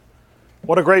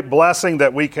What a great blessing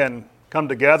that we can come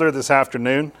together this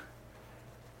afternoon.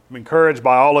 I'm encouraged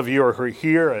by all of you who are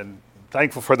here and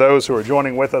thankful for those who are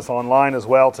joining with us online as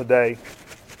well today.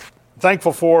 I'm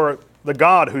thankful for the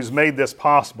God who's made this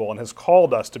possible and has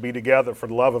called us to be together for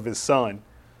the love of His Son,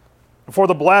 and for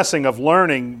the blessing of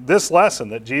learning this lesson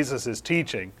that Jesus is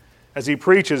teaching as He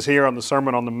preaches here on the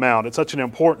Sermon on the Mount. It's such an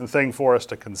important thing for us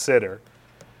to consider.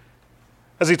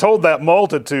 As He told that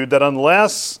multitude that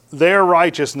unless their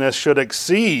righteousness should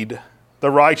exceed the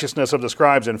righteousness of the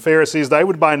scribes and Pharisees, they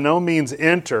would by no means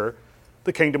enter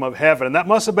the kingdom of heaven. And that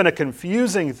must have been a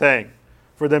confusing thing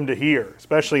for them to hear,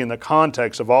 especially in the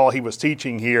context of all He was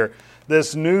teaching here.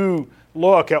 This new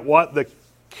look at what the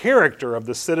character of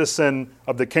the citizen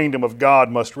of the kingdom of God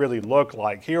must really look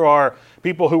like. Here are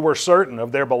people who were certain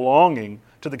of their belonging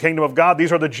to the kingdom of God.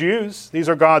 These are the Jews. These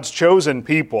are God's chosen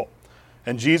people.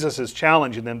 And Jesus is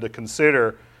challenging them to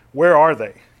consider, where are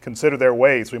they? Consider their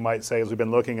ways, we might say, as we've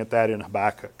been looking at that in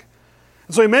Habakkuk.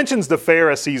 And so he mentions the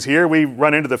Pharisees here. We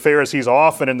run into the Pharisees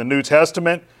often in the New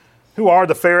Testament. Who are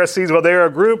the Pharisees? Well, they're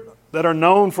a group that are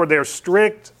known for their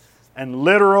strict and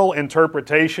literal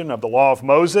interpretation of the law of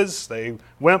Moses. They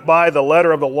went by the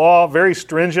letter of the law very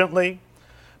stringently.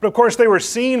 But of course, they were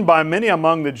seen by many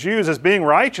among the Jews as being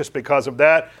righteous because of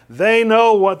that. They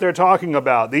know what they're talking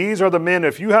about. These are the men,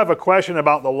 if you have a question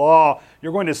about the law,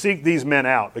 you're going to seek these men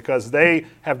out because they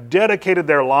have dedicated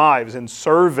their lives in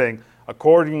serving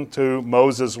according to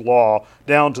Moses' law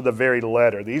down to the very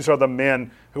letter. These are the men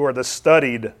who are the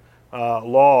studied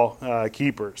law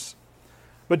keepers.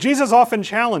 But Jesus often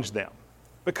challenged them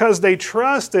because they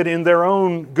trusted in their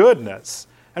own goodness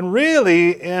and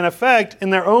really, in effect, in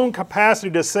their own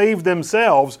capacity to save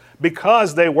themselves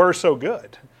because they were so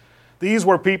good. These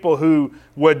were people who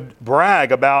would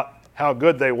brag about how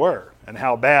good they were and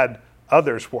how bad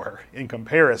others were in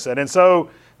comparison. And so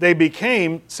they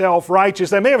became self-righteous.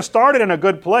 They may have started in a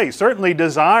good place. Certainly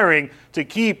desiring to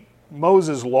keep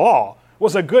Moses' law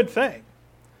was a good thing.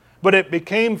 But it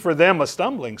became for them a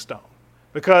stumbling stone,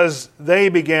 because they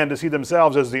began to see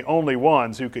themselves as the only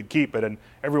ones who could keep it and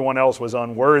everyone else was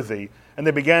unworthy. And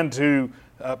they began to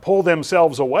pull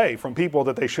themselves away from people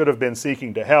that they should have been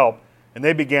seeking to help, and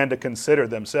they began to consider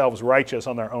themselves righteous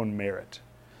on their own merit.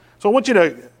 So I want you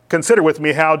to consider with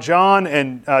me how John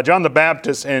the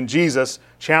Baptist and Jesus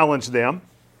challenged them.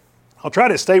 I'll try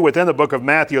to stay within the book of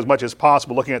Matthew as much as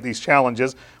possible looking at these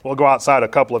challenges. We'll go outside a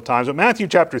couple of times. But Matthew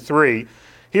chapter 3,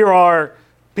 here are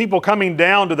people coming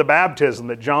down to the baptism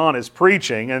that John is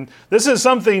preaching. And this is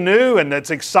something new and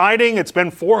it's exciting. It's been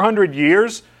 400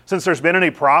 years since there's been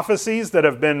any prophecies that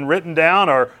have been written down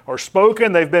or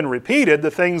spoken. They've been repeated,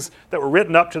 the things that were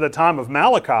written up to the time of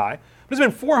Malachi. But it's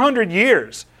been 400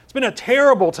 years. It's been a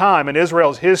terrible time in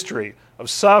Israel's history of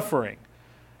suffering.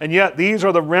 And yet these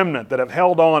are the remnant that have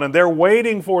held on, and they're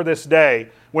waiting for this day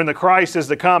when the Christ is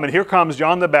to come. And here comes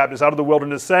John the Baptist out of the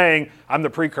wilderness saying, I'm the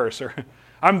precursor.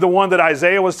 I'm the one that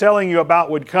Isaiah was telling you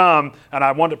about would come, and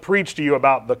I want to preach to you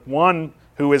about the one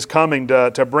who is coming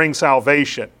to bring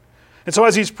salvation. And so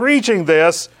as he's preaching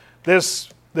this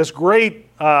great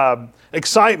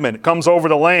excitement comes over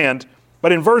the land.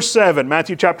 But in verse 7,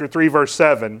 Matthew chapter 3, verse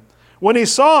 7, when he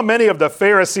saw many of the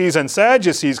Pharisees and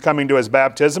Sadducees coming to his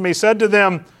baptism, he said to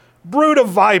them, brood of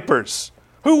vipers,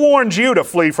 who warned you to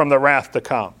flee from the wrath to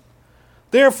come?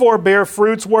 Therefore bear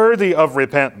fruits worthy of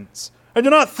repentance. And do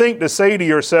not think to say to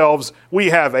yourselves,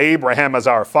 we have Abraham as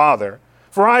our father.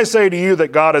 For I say to you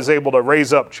that God is able to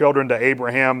raise up children to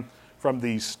Abraham from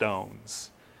these stones.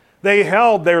 They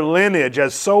held their lineage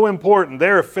as so important.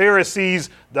 They're Pharisees,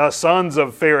 the sons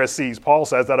of Pharisees. Paul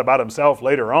says that about himself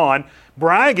later on,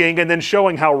 bragging and then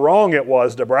showing how wrong it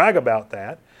was to brag about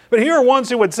that. But here are ones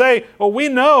who would say, well, we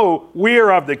know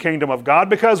we're of the kingdom of God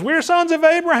because we're sons of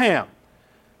Abraham.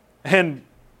 And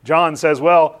John says,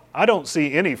 well, I don't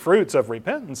see any fruits of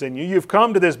repentance in you. You've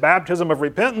come to this baptism of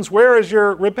repentance. Where is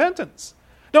your repentance?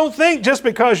 Don't think just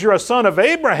because you're a son of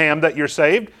Abraham that you're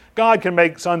saved. God can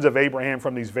make sons of Abraham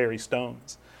from these very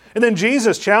stones. And then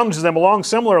Jesus challenges them along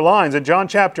similar lines in John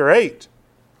chapter 8.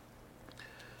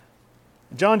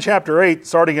 John chapter 8,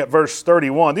 starting at verse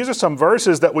 31. These are some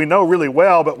verses that we know really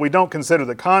well, but we don't consider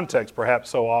the context perhaps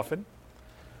so often.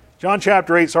 John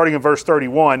chapter 8, starting in verse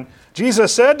 31,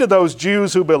 Jesus said to those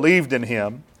Jews who believed in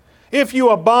him, if you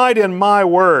abide in my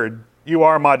word, you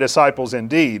are my disciples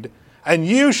indeed, and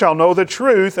you shall know the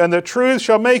truth, and the truth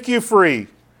shall make you free.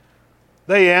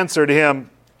 They answered him,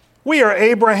 we are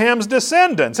Abraham's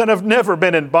descendants and have never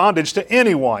been in bondage to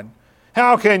anyone.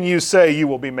 How can you say you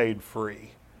will be made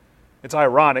free? It's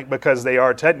ironic because they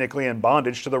are technically in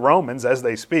bondage to the Romans as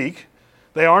they speak.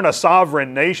 They aren't a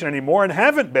sovereign nation anymore and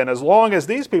haven't been as long as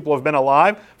these people have been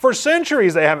alive. For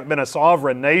centuries they haven't been a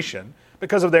sovereign nation.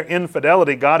 Because of their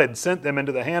infidelity, God had sent them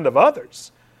into the hand of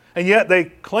others. And yet they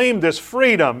claimed this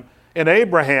freedom in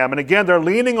Abraham. And again, they're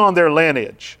leaning on their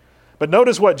lineage. But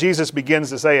notice what Jesus begins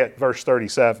to say at verse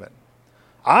 37.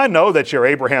 I know that you're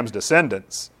Abraham's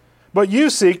descendants, but you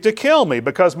seek to kill me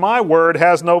because my word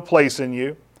has no place in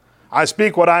you. I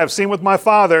speak what I have seen with my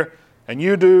father, and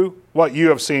you do what you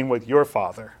have seen with your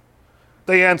father.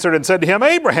 They answered and said to him,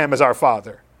 Abraham is our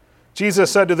father.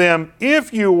 Jesus said to them,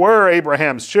 if you were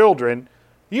Abraham's children,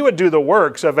 you would do the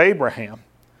works of Abraham.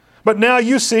 But now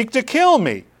you seek to kill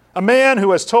me, a man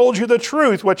who has told you the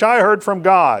truth which I heard from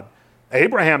God.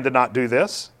 Abraham did not do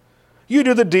this. You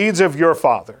do the deeds of your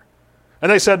father.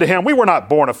 And they said to him, we were not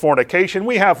born of fornication.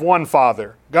 We have one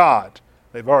Father, God.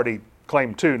 They've already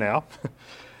claimed two now.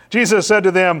 Jesus said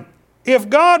to them, if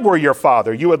God were your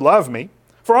Father, you would love me,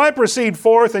 for I proceed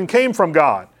forth and came from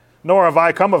God, nor have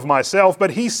I come of myself,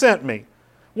 but he sent me.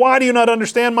 Why do you not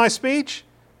understand my speech?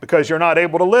 Because you're not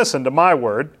able to listen to my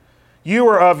word. You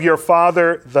are of your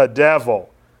father, the devil,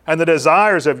 and the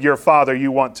desires of your father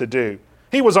you want to do.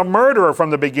 He was a murderer from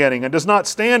the beginning and does not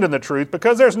stand in the truth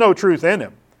because there's no truth in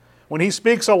him. When he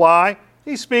speaks a lie,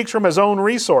 he speaks from his own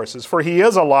resources, for he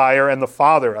is a liar and the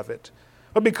father of it.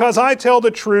 But because I tell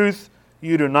the truth,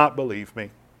 you do not believe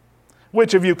me.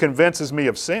 Which of you convinces me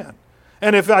of sin?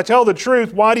 And if I tell the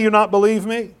truth, why do you not believe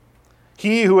me?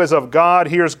 He who is of God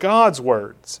hears God's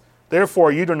words.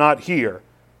 Therefore you do not hear,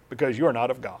 because you are not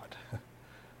of God.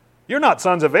 You're not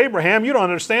sons of Abraham. You don't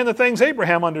understand the things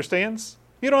Abraham understands.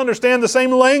 You don't understand the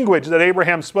same language that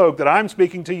Abraham spoke that I'm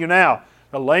speaking to you now,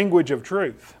 the language of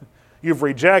truth. You've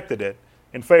rejected it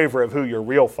in favor of who your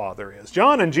real father is.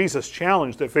 John and Jesus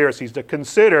challenged the Pharisees to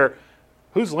consider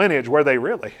whose lineage were they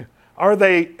really? Are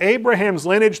they Abraham's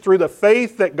lineage through the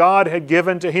faith that God had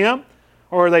given to him?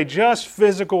 Or are they just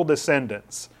physical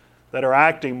descendants that are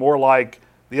acting more like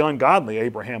the ungodly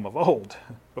Abraham of old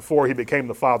before he became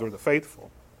the father of the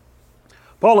faithful?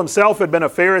 Paul himself had been a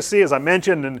Pharisee, as I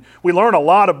mentioned, and we learn a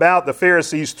lot about the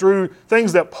Pharisees through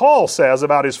things that Paul says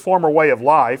about his former way of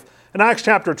life. In Acts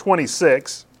chapter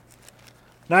 26,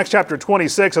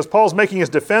 as Paul's making his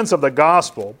defense of the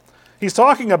gospel, he's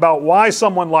talking about why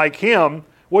someone like him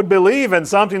would believe in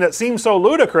something that seems so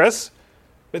ludicrous.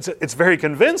 It's very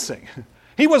convincing.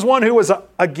 He was one who was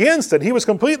against it. He was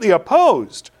completely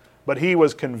opposed, but he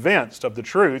was convinced of the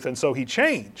truth, and so he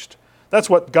changed. That's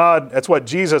what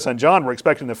Jesus and John were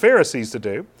expecting the Pharisees to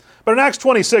do. But in Acts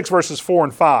 26, verses 4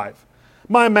 and 5,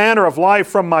 my manner of life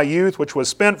from my youth, which was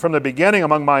spent from the beginning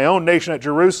among my own nation at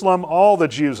Jerusalem, all the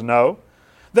Jews know.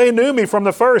 They knew me from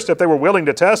the first, if they were willing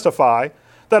to testify,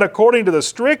 that according to the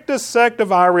strictest sect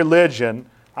of our religion,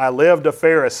 I lived a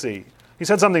Pharisee. He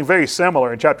said something very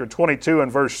similar in chapter 22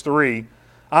 and verse 3.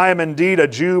 I am indeed a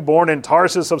Jew born in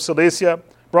Tarsus of Cilicia,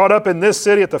 brought up in this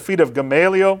city at the feet of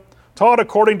Gamaliel, taught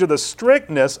according to the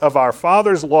strictness of our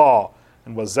father's law,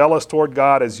 and was zealous toward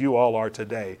God as you all are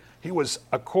today. He was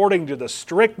according to the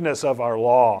strictness of our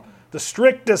law, the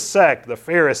strictest sect, the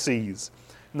Pharisees.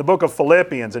 In the book of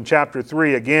Philippians, in chapter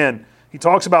 3, again, he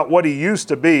talks about what he used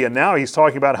to be, and now he's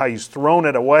talking about how he's thrown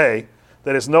it away,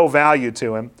 that it's no value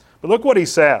to him. But look what he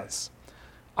says.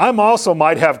 I also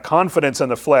might have confidence in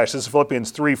the flesh. This is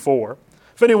Philippians 3:4.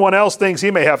 If anyone else thinks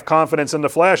he may have confidence in the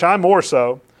flesh, I more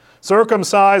so.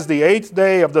 Circumcised the 8th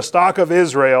day of the stock of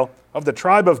Israel, of the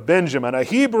tribe of Benjamin, a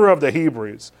Hebrew of the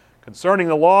Hebrews. Concerning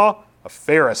the law, a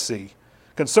Pharisee.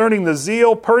 Concerning the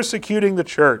zeal, persecuting the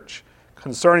church.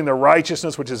 Concerning the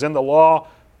righteousness which is in the law,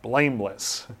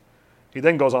 blameless. He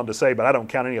then goes on to say, but I don't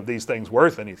count any of these things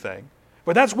worth anything.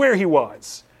 But that's where he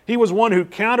was. He was one who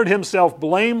counted himself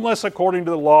blameless according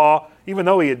to the law, even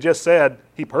though he had just said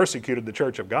he persecuted the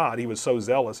church of God. He was so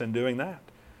zealous in doing that.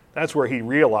 That's where he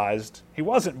realized he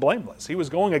wasn't blameless. He was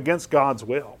going against God's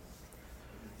will.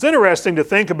 It's interesting to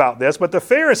think about this, but the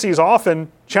Pharisees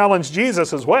often challenged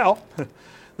Jesus as well.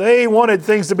 They wanted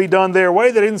things to be done their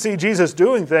way. They didn't see Jesus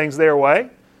doing things their way.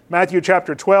 Matthew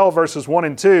chapter 12, verses 1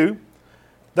 and 2.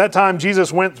 That time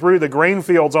Jesus went through the grain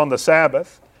fields on the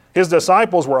Sabbath. His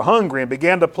disciples were hungry and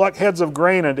began to pluck heads of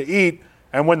grain and to eat.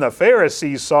 And when the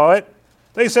Pharisees saw it,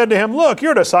 they said to him, look,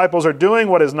 your disciples are doing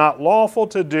what is not lawful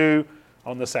to do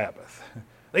on the Sabbath.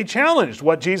 They challenged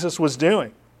what Jesus was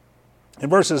doing. In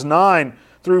verses 9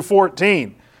 through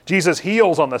 14, Jesus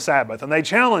heals on the Sabbath, and they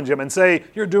challenge him and say,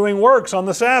 you're doing works on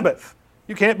the Sabbath.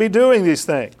 You can't be doing these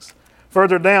things.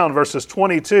 Further down, verses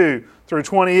 22 through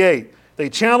 28, they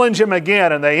challenge him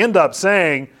again, and they end up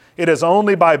saying, it is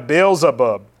only by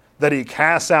Beelzebub that he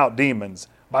casts out demons,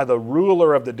 by the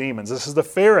ruler of the demons. This is the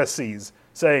Pharisees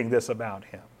saying this about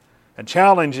him. and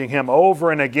challenging him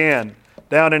over and again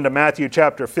down into Matthew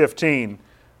chapter 15,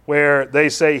 where they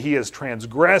say he is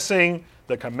transgressing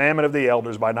the commandment of the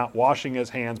elders by not washing his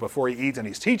hands before he eats, and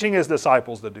he's teaching his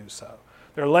disciples to do so.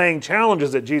 They're laying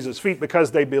challenges at Jesus' feet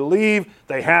because they believe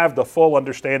they have the full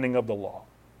understanding of the law.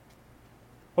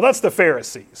 Well, that's the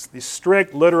Pharisees, the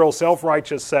strict, literal,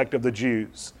 self-righteous sect of the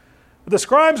Jews. But the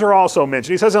scribes are also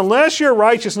mentioned. He says, unless your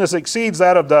righteousness exceeds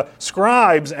that of the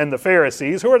scribes and the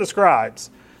Pharisees. Who are the scribes?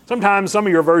 Sometimes some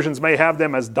of your versions may have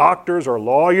them as doctors or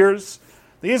lawyers.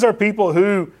 These are people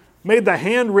who made the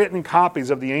handwritten copies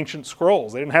of the ancient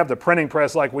scrolls. They didn't have the printing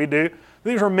press like we do.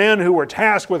 These were men who were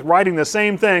tasked with writing the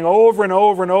same thing over and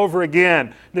over and over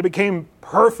again. They became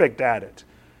perfect at it.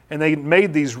 And they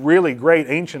made these really great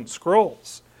ancient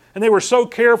scrolls. And they were so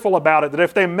careful about it that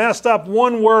if they messed up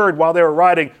one word while they were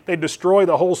writing, they'd destroy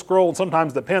the whole scroll and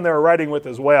sometimes the pen they were writing with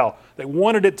as well. They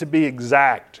wanted it to be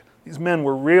exact. These men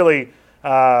were really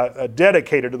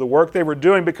dedicated to the work they were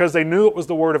doing because they knew it was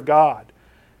the Word of God.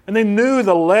 And they knew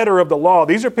the letter of the law.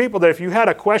 These are people that if you had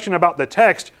a question about the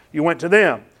text, you went to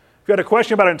them. If you had a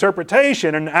question about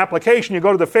interpretation and application, you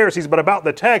go to the Pharisees. But about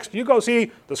the text, you go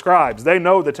see the scribes. They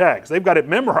know the text. They've got it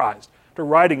memorized after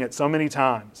writing it so many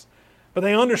times. But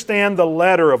they understand the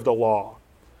letter of the law.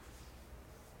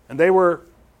 And they were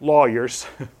lawyers.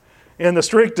 In the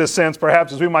strictest sense,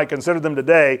 perhaps as we might consider them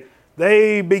today,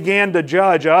 they began to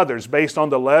judge others based on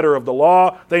the letter of the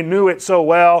law. They knew it so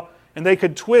well, and they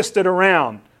could twist it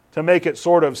around to make it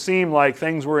sort of seem like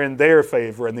things were in their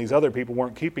favor and these other people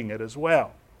weren't keeping it as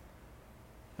well.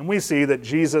 And we see that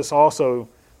Jesus also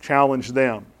challenged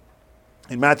them.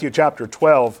 In Matthew chapter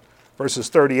 12, verses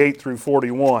 38 through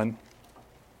 41,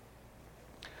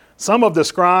 some of the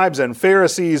scribes and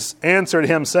Pharisees answered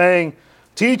him, saying,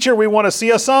 Teacher, we want to see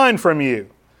a sign from you.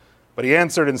 But he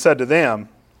answered and said to them,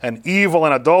 An evil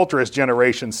and adulterous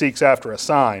generation seeks after a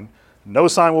sign. No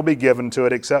sign will be given to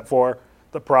it except for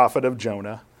the prophet of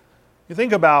Jonah. You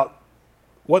think about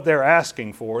what they're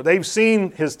asking for. They've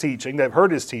seen his teaching. They've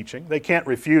heard his teaching. They can't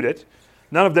refute it.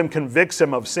 None of them convicts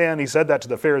him of sin. He said that to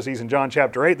the Pharisees in John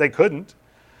chapter 8. They couldn't.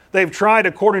 They've tried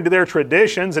according to their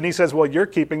traditions, and he says, well, you're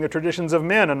keeping the traditions of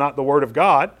men and not the Word of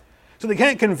God. So they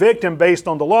can't convict him based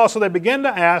on the law, so they begin to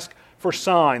ask for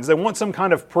signs. They want some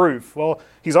kind of proof. Well,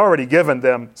 he's already given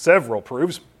them several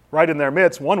proofs right in their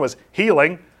midst. One was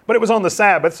healing, but it was on the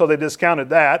Sabbath, so they discounted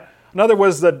that. Another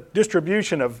was the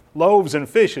distribution of loaves and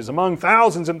fishes among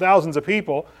thousands and thousands of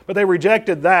people, but they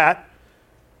rejected that.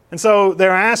 And so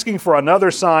they're asking for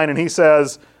another sign, and he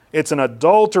says, it's an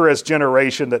adulterous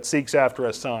generation that seeks after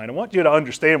a sign. I want you to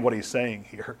understand what he's saying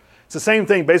here. It's the same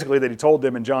thing basically that he told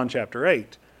them in John chapter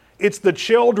 8. It's the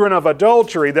children of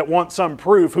adultery that want some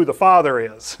proof who the Father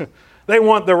is. They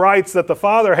want the rights that the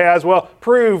Father has. Well,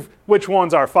 prove which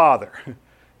one's our Father.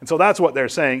 And so that's what they're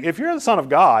saying. If you're the Son of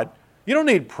God, you don't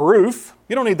need proof.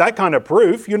 You don't need that kind of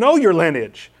proof. You know your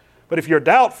lineage. But if you're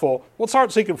doubtful, well,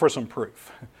 start seeking for some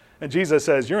proof. And Jesus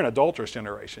says, you're an adulterous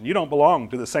generation. You don't belong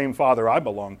to the same Father I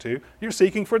belong to. You're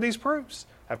seeking for these proofs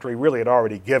after he really had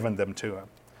already given them to him.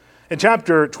 In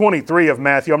chapter 23 of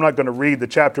Matthew, I'm not going to read the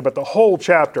chapter, but the whole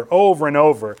chapter over and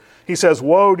over, he says,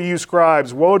 woe to you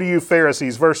scribes, woe to you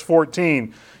Pharisees. Verse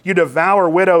 14, you devour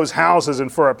widows' houses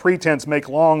and for a pretense make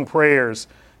long prayers.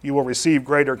 You will receive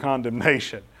greater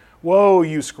condemnation. Woe,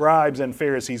 you scribes and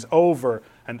Pharisees, over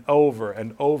and over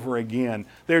and over again.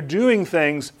 They're doing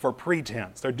things for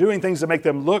pretense. They're doing things to make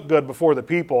them look good before the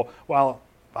people, while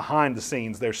behind the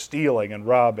scenes they're stealing and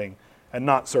robbing and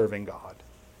not serving God.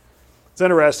 It's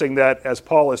interesting that as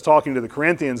Paul is talking to the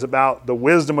Corinthians about the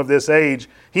wisdom of this age,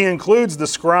 he includes the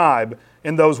scribe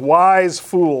in those wise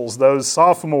fools, those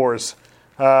sophomores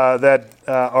that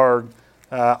are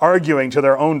arguing to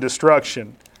their own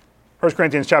destruction. 1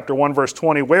 Corinthians chapter 1, verse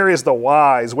 20, where is the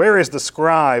wise? Where is the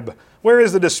scribe? Where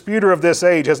is the disputer of this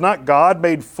age? Has not God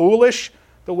made foolish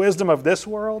the wisdom of this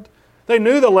world? They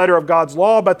knew the letter of God's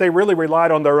law, but they really relied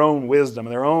on their own wisdom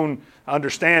and their own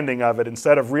understanding of it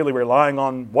instead of really relying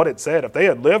on what it said. If they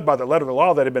had lived by the letter of the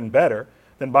law, they'd have been better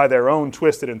than by their own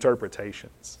twisted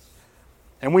interpretations.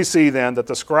 And we see then that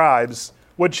the scribes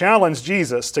would challenge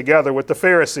Jesus together with the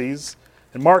Pharisees.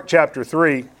 In Mark chapter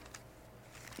 3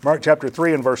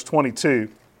 and verse 22,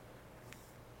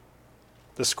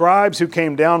 the scribes who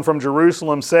came down from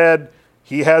Jerusalem said,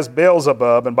 he has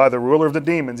Beelzebub, and by the ruler of the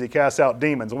demons he casts out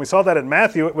demons. And we saw that in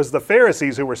Matthew. It was the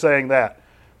Pharisees who were saying that.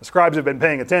 The scribes have been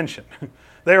paying attention.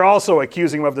 They're also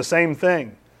accusing him of the same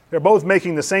thing. They're both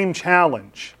making the same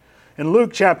challenge. In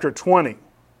Luke chapter 20,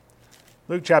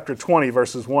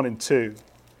 verses 1 and 2.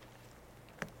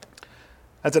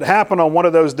 As it happened on one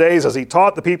of those days, as he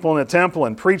taught the people in the temple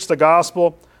and preached the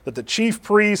gospel, that the chief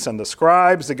priests and the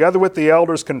scribes, together with the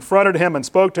elders, confronted him and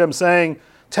spoke to him, saying,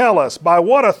 "Tell us, by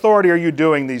what authority are you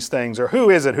doing these things, or who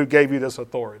is it who gave you this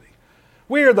authority?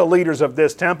 We are the leaders of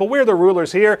this temple. We're the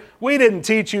rulers here. We didn't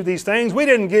teach you these things. We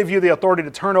didn't give you the authority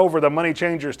to turn over the money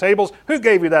changers' tables. Who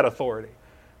gave you that authority?"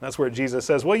 And that's where Jesus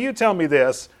says, "Well, you tell me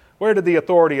this. Where did the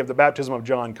authority of the baptism of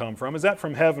John come from? Is that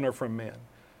from heaven or from men?"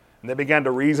 And they began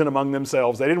to reason among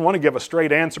themselves. They didn't want to give a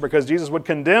straight answer because Jesus would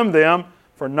condemn them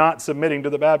for not submitting to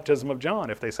the baptism of John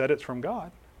if they said it's from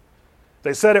God. If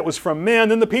they said it was from men,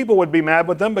 then the people would be mad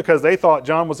with them because they thought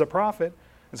John was a prophet.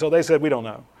 And so they said, "We don't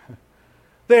know."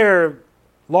 They're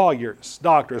lawyers,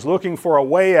 doctors, looking for a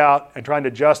way out and trying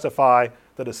to justify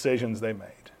the decisions they made.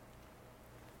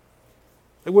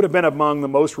 They would have been among the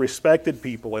most respected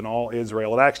people in all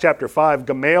Israel. In Acts chapter 5,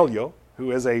 Gamaliel,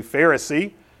 who is a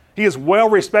Pharisee, he is well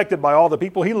respected by all the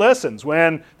people. He listens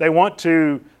when they want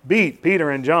to beat Peter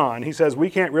and John. He says, "We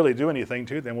can't really do anything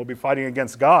to them. We'll be fighting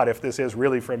against God if this is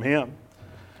really from him."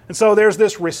 And so there's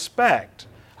this respect.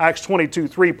 Acts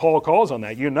 22:3, Paul calls on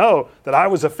that. "You know that I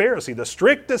was a Pharisee, the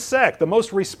strictest sect, the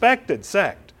most respected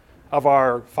sect of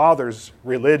our father's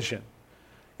religion."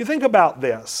 You think about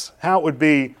this, how it would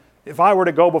be if I were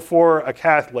to go before a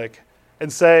Catholic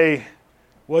and say,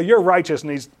 "Well, your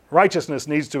righteousness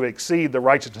needs to exceed the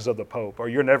righteousness of the Pope, or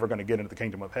you're never going to get into the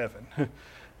kingdom of heaven."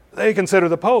 They consider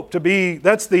the Pope to be,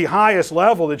 that's the highest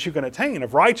level that you can attain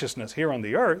of righteousness here on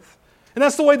the earth. And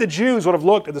that's the way the Jews would have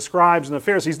looked at the scribes and the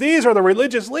Pharisees. These are the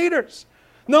religious leaders.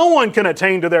 No one can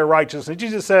attain to their righteousness.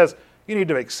 Jesus says, you need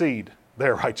to exceed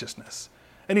their righteousness.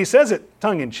 And he says it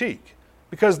tongue in cheek,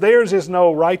 because theirs is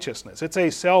no righteousness. It's a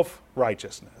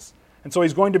self-righteousness. And so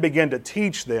he's going to begin to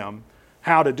teach them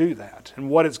how to do that and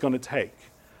what it's going to take.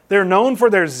 They're known for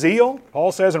their zeal.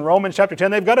 Paul says in Romans chapter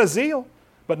 10, they've got a zeal,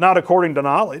 but not according to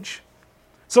knowledge.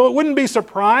 So it wouldn't be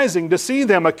surprising to see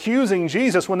them accusing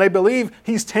Jesus when they believe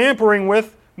he's tampering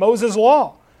with Moses'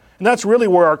 law. And that's really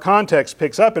where our context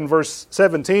picks up in verse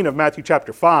 17 of Matthew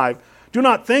chapter 5. "Do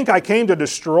not think I came to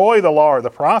destroy the law or the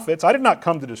prophets. I did not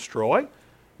come to destroy,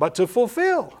 but to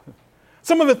fulfill."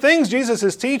 Some of the things Jesus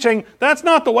is teaching, that's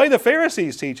not the way the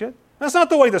Pharisees teach it. That's not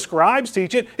the way the scribes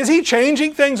teach it. Is he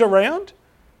changing things around?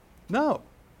 No.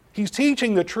 He's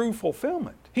teaching the true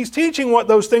fulfillment. He's teaching what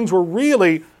those things were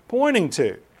really pointing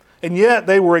to. And yet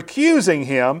they were accusing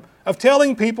him of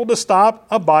telling people to stop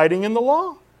abiding in the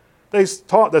law. They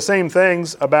taught the same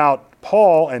things about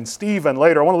Paul and Stephen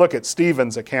later. I want to look at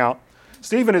Stephen's account.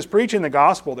 Stephen is preaching the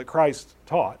gospel that Christ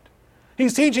taught.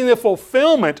 He's teaching the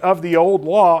fulfillment of the old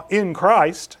law in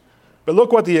Christ. But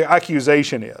look what the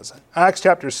accusation is. Acts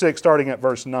chapter 6, starting at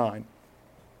verse 9.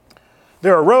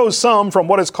 "There arose some from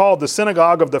what is called the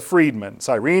synagogue of the freedmen,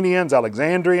 Cyrenians,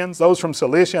 Alexandrians, those from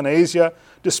Cilicia and Asia,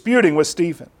 disputing with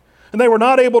Stephen. And they were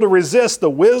not able to resist the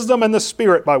wisdom and the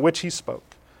spirit by which he spoke.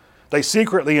 They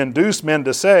secretly induced men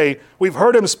to say, 'We've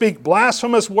heard him speak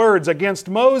blasphemous words against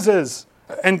Moses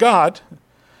and God.'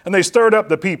 And they stirred up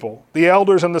the people, the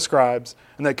elders and the scribes,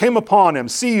 and they came upon him,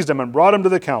 seized him, and brought him to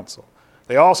the council.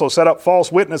 They also set up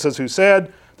false witnesses who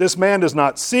said, 'This man does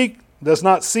not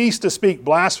cease to speak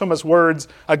blasphemous words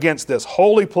against this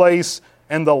holy place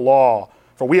and the law.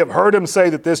 For we have heard him say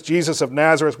that this Jesus of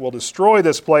Nazareth will destroy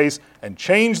this place and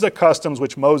change the customs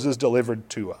which Moses delivered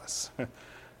to us.'"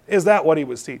 Is that what he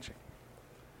was teaching?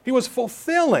 He was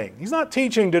fulfilling. He's not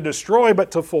teaching to destroy,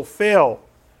 but to fulfill.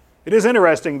 It is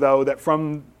interesting, though, that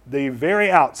from the very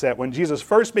outset, when Jesus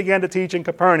first began to teach in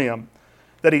Capernaum,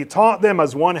 that he taught them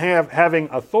as one having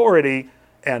authority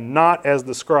and not as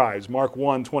the scribes. Mark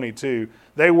 1:22.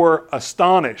 They were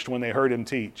astonished when they heard him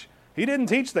teach. He didn't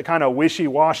teach the kind of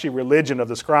wishy-washy religion of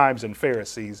the scribes and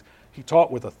Pharisees. He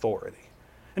taught with authority.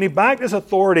 And he backed his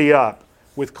authority up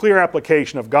with clear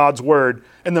application of God's word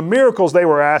and the miracles they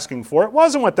were asking for. It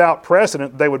wasn't without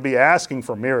precedent that they would be asking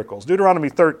for miracles. Deuteronomy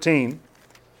 13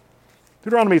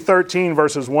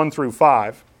 verses 1 through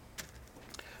 5.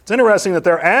 It's interesting that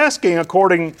they're asking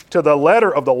according to the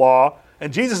letter of the law,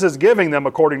 and Jesus is giving them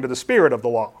according to the spirit of the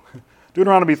law.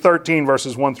 Deuteronomy 13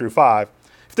 verses 1 through 5.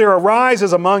 "If there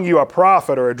arises among you a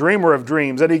prophet or a dreamer of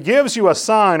dreams, and he gives you a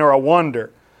sign or a wonder,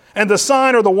 and the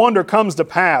sign or the wonder comes to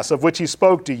pass of which he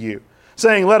spoke to you,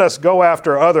 saying, 'Let us go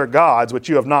after other gods which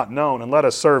you have not known, and let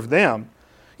us serve them,'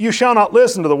 you shall not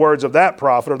listen to the words of that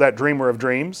prophet or that dreamer of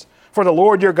dreams. For the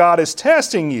Lord your God is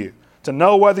testing you to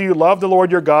know whether you love the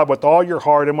Lord your God with all your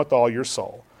heart and with all your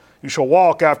soul. You shall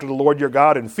walk after the Lord your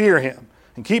God and fear him,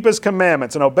 and keep his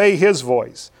commandments and obey his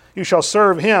voice. You shall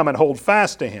serve him and hold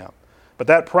fast to him. But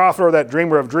that prophet or that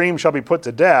dreamer of dreams shall be put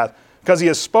to death, because he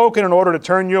has spoken in order to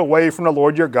turn you away from the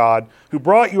Lord your God, who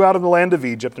brought you out of the land of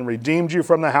Egypt and redeemed you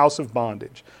from the house of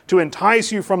bondage, to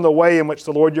entice you from the way in which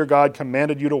the Lord your God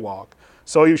commanded you to walk.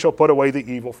 So you shall put away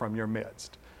the evil from your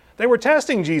midst." They were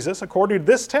testing Jesus according to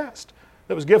this test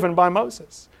that was given by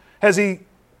Moses. Has he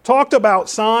talked about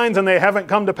signs and they haven't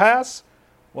come to pass?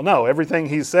 Well, no, everything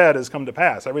he's said has come to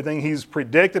pass. Everything he's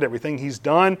predicted, everything he's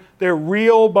done, they're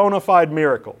real bona fide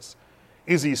miracles.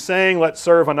 Is he saying, let's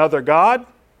serve another God?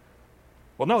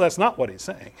 Well, no, that's not what he's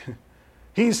saying.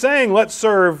 He's saying, let's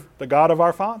serve the God of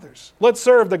our fathers. Let's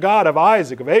serve the God of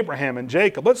Isaac, of Abraham, and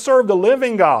Jacob. Let's serve the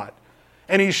living God.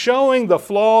 And he's showing the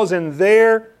flaws in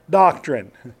their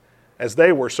doctrine as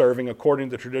they were serving according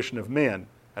to the tradition of men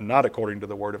and not according to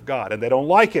the Word of God. And they don't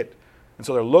like it. And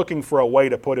so they're looking for a way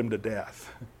to put him to death.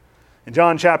 In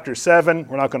John chapter 7,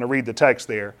 we're not going to read the text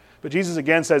there, but Jesus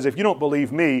again says, if you don't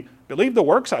believe me, believe the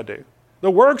works I do.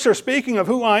 The works are speaking of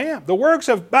who I am. The works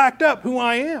have backed up who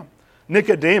I am.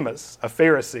 Nicodemus, a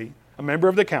Pharisee, a member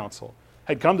of the council,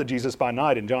 had come to Jesus by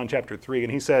night in John chapter 3,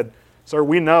 and he said, "Sir,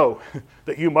 we know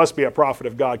that you must be a prophet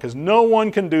of God, because no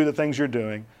one can do the things you're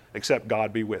doing except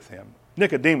God be with him."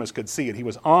 Nicodemus could see it. He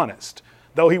was honest.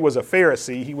 Though he was a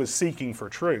Pharisee, he was seeking for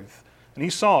truth. And he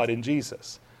saw it in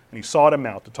Jesus, and he sought him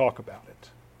out to talk about it.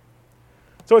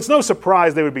 So it's no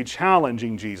surprise they would be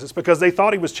challenging Jesus because they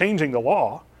thought he was changing the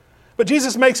law. But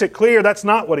Jesus makes it clear that's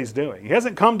not what he's doing. He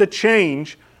hasn't come to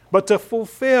change, but to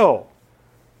fulfill.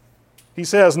 He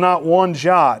says, not one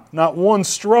jot, not one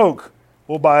stroke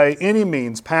will by any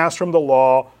means pass from the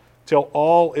law till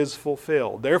all is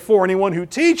fulfilled. Therefore, anyone who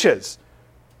teaches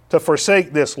to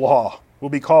forsake this law will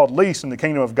be called least in the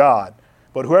kingdom of God.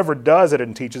 But whoever does it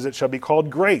and teaches it shall be called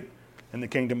great in the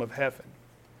kingdom of heaven.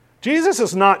 Jesus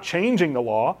is not changing the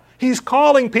law. He's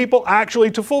calling people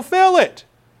actually to fulfill it.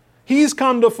 He's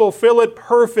come to fulfill it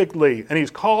perfectly, and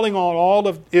he's calling on all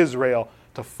of Israel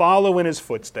to follow in his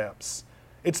footsteps.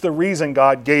 It's the reason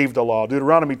God gave the law.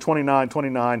 Deuteronomy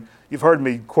 29:29. You've heard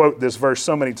me quote this verse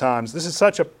so many times. This is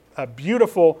such a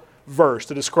beautiful verse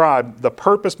to describe the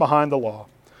purpose behind the law.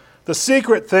 The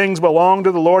secret things belong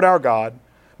to the Lord our God,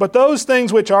 but those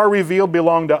things which are revealed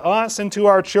belong to us and to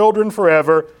our children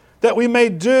forever, that we may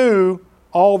do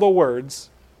all the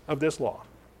words of this law.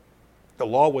 The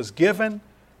law was given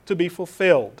to be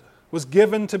fulfilled, was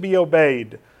given to be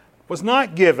obeyed, was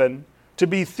not given to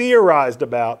be theorized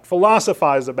about,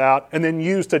 philosophized about, and then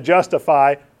used to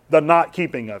justify the not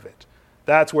keeping of it.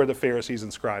 That's where the Pharisees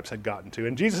and scribes had gotten to.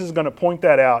 And Jesus is going to point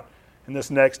that out in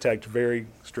this next text very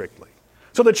strictly.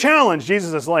 So the challenge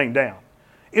Jesus is laying down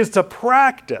is to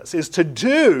practice, is to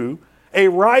do a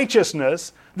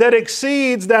righteousness that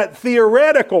exceeds that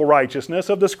theoretical righteousness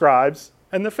of the scribes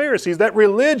and the Pharisees, that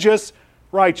religious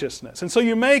righteousness. And so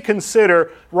you may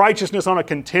consider righteousness on a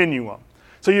continuum.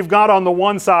 So you've got on the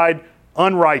one side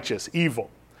unrighteous, evil.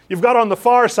 You've got on the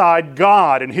far side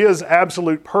God and his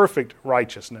absolute perfect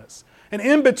righteousness. And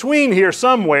in between here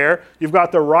somewhere, you've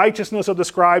got the righteousness of the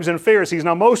scribes and Pharisees.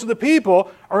 Now most of the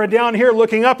people are down here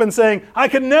looking up and saying, I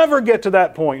could never get to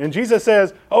that point. And Jesus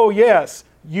says, oh yes,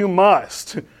 you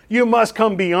must. You must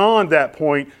come beyond that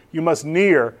point. You must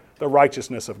near the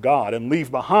righteousness of God and leave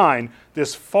behind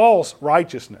this false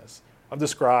righteousness of the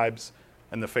scribes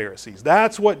and the Pharisees.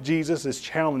 That's what Jesus is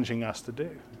challenging us to do.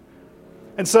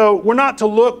 And so we're not to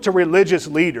look to religious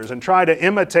leaders and try to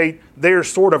imitate their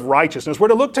sort of righteousness. We're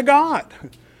to look to God.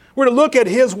 We're to look at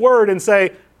his word and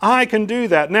say, I can do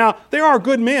that. Now, there are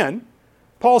good men.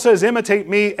 Paul says, imitate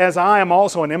me as I am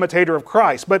also an imitator of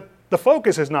Christ. But the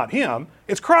focus is not him,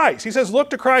 it's Christ. He says, look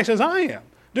to Christ as I am.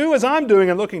 Do as I'm doing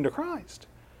and looking to Christ.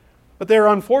 But there,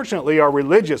 unfortunately, are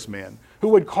religious men who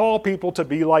would call people to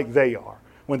be like they are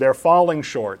when they're falling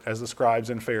short, as the scribes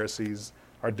and Pharisees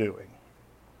are doing.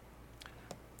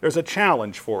 There's a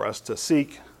challenge for us to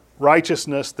seek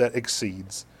righteousness that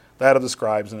exceeds that of the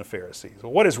scribes and the Pharisees.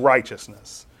 Well, what is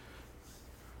righteousness?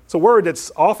 It's a word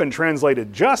that's often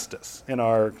translated justice in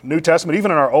our New Testament, even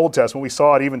in our Old Testament. We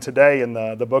saw it even today in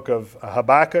the book of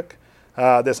Habakkuk,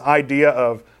 this idea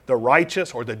of the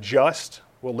righteous or the just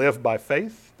will live by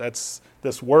faith. That's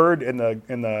this word in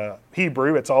the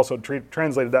Hebrew. It's also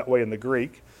translated that way in the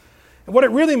Greek. And what it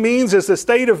really means is the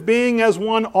state of being as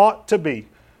one ought to be.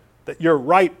 That you're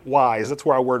right-wise. That's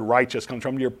where our word righteous comes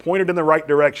from. You're pointed in the right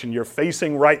direction. You're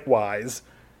facing right-wise.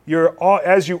 You're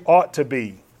as you ought to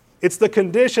be. It's the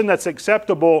condition that's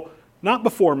acceptable not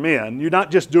before men. You're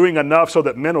not just doing enough so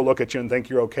that men will look at you and think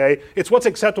you're okay. It's what's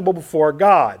acceptable before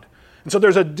God. And so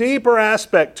there's a deeper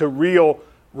aspect to real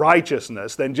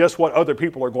righteousness than just what other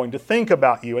people are going to think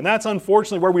about you. And that's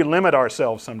unfortunately where we limit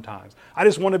ourselves sometimes. I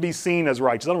just want to be seen as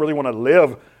righteous. I don't really want to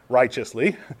live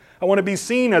righteously. I want to be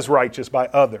seen as righteous by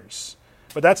others.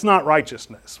 But that's not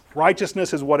righteousness.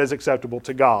 Righteousness is what is acceptable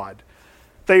to God.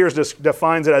 Thayer's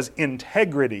defines it as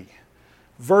integrity,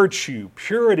 virtue,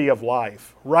 purity of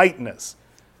life, rightness,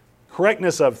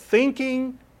 correctness of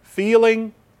thinking,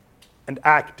 feeling, and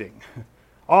acting.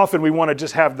 Often we want to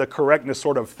just have the correctness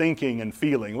sort of thinking and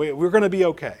feeling. We're going to be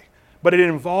okay. But it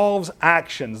involves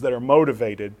actions that are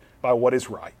motivated by what is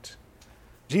right.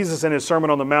 Jesus in his Sermon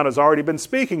on the Mount has already been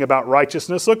speaking about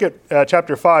righteousness. Look at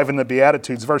chapter 5 in the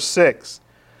Beatitudes, verse 6.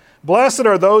 Blessed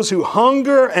are those who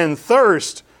hunger and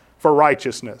thirst for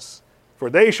righteousness, for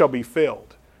they shall be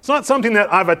filled. It's not something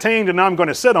that I've attained and I'm going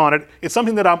to sit on it. It's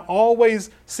something that I'm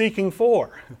always seeking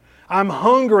for. I'm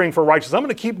hungering for righteousness. I'm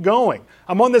going to keep going.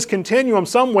 I'm on this continuum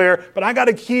somewhere, but I got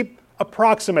to keep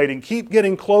approximating, keep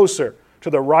getting closer to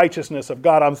the righteousness of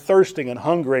God. I'm thirsting and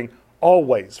hungering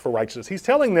always for righteousness. He's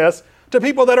telling this to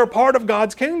people that are part of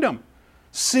God's kingdom.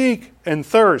 Seek and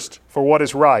thirst for what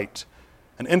is right.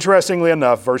 And interestingly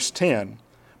enough, verse 10,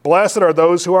 blessed are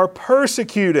those who are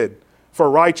persecuted for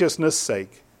righteousness'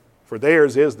 sake, for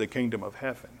theirs is the kingdom of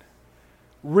heaven.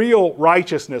 Real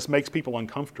righteousness makes people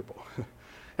uncomfortable.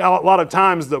 Now, a lot of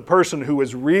times the person who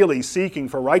is really seeking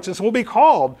for righteousness will be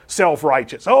called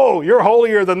self-righteous. Oh, you're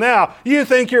holier than thou. You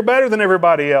think you're better than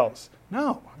everybody else.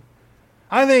 No.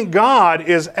 I think God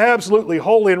is absolutely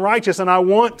holy and righteous, and I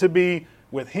want to be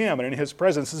with Him and in His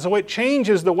presence. And so it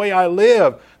changes the way I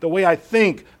live, the way I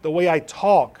think, the way I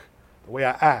talk, the way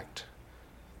I act.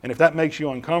 And if that makes you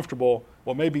uncomfortable,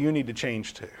 well, maybe you need to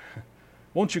change too.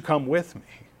 Won't you come with me?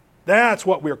 That's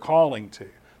what we're calling to.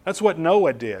 That's what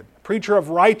Noah did. Preacher of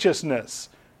righteousness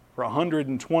for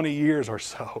 120 years or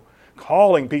so,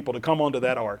 calling people to come onto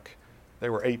that ark.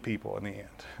 There were 8 people in the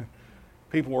end.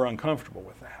 People were uncomfortable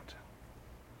with that.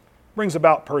 Brings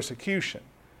about persecution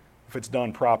if it's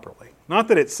done properly. Not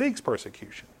that it seeks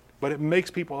persecution, but it makes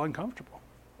people uncomfortable.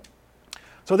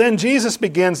 So then Jesus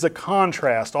begins the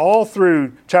contrast all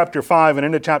through chapter 5 and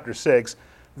into chapter 6,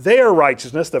 their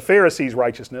righteousness, the Pharisees'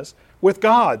 righteousness, with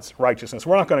God's righteousness.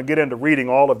 We're not going to get into reading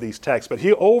all of these texts, but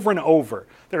he over and over,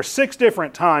 there are 6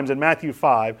 different times in Matthew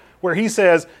 5 where he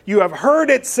says, you have heard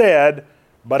it said,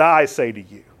 but I say to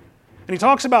you. And he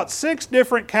talks about 6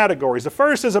 different categories. The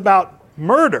first is about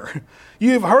murder.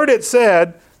 You've heard it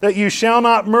said that you shall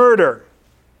not murder.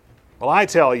 Well, I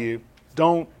tell you,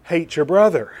 don't hate your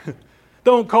brother.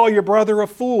 Don't call your brother a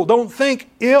fool. Don't think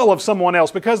ill of someone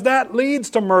else, because that leads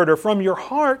to murder from your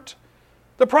heart.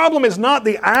 The problem is not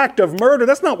the act of murder.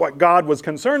 That's not what God was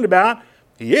concerned about.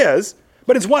 He is.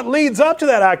 But it's what leads up to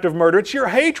that act of murder. It's your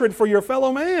hatred for your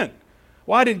fellow man.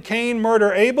 Why did Cain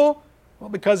murder Abel? Well,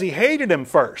 because he hated him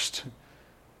first.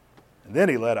 And then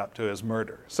he led up to his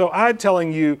murder. So I'm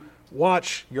telling you,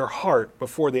 watch your heart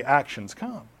before the actions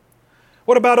come.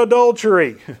 What about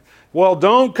adultery? Well,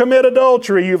 don't commit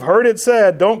adultery. You've heard it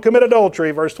said, don't commit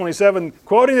adultery. Verse 27,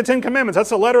 quoting the 10 Commandments.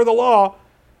 That's the letter of the law.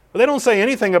 But they don't say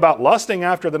anything about lusting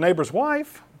after the neighbor's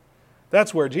wife.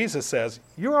 That's where Jesus says,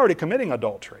 you're already committing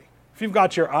adultery. If you've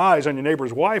got your eyes on your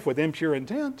neighbor's wife with impure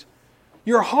intent,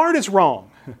 your heart is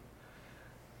wrong.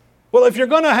 Well, if you're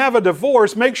going to have a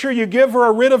divorce, make sure you give her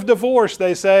a writ of divorce,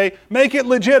 they say. Make it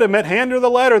legitimate. Hand her the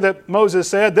letter that Moses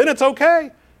said. Then it's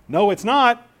okay. No, it's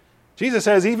not. Jesus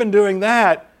says even doing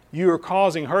that, you are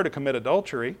causing her to commit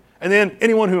adultery. And then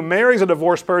anyone who marries a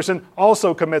divorced person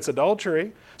also commits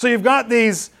adultery. So you've got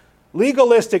these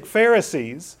legalistic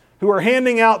Pharisees who are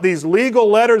handing out these legal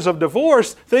letters of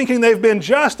divorce thinking they've been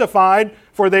justified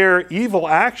for their evil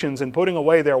actions in putting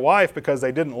away their wife because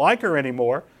they didn't like her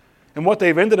anymore. And what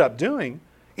they've ended up doing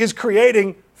is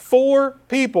creating 4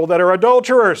 people that are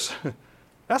adulterers.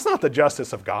 That's not the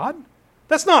justice of God.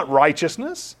 That's not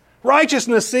righteousness.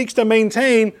 Righteousness seeks to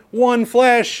maintain one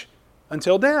flesh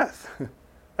until death.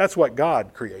 That's what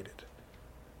God created.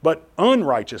 But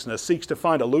unrighteousness seeks to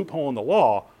find a loophole in the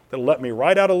law that'll let me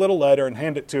write out a little letter and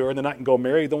hand it to her, and then I can go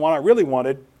marry the one I really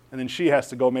wanted, and then she has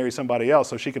to go marry somebody else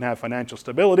so she can have financial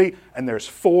stability, and there's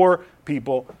 4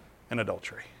 people in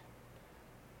adultery.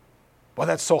 Well,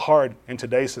 that's so hard in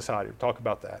today's society to talk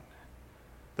about that.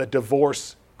 That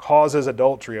divorce causes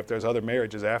adultery if there's other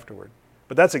marriages afterward.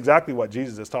 But that's exactly what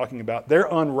Jesus is talking about. Their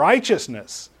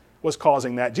unrighteousness was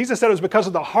causing that. Jesus said it was because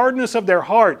of the hardness of their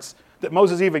hearts that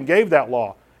Moses even gave that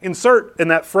law. Insert in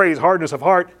that phrase, hardness of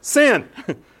heart, sin.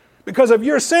 Because of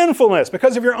your sinfulness,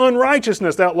 because of your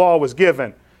unrighteousness, that law was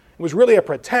given. It was really a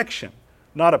protection,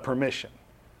 not a permission.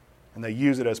 And they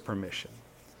use it as permission.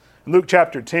 In Luke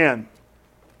chapter 10,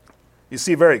 you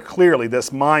see very clearly this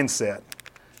mindset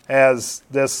as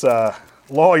this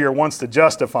lawyer wants to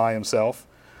justify himself.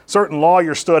 certain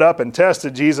lawyer stood up and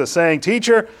tested Jesus, saying,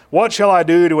 "Teacher, what shall I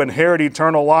do to inherit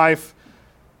eternal life?"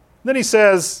 Then he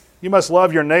says, "You must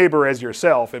love your neighbor as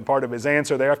yourself," in part of his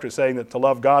answer there, after saying that to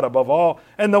love God above all.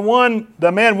 And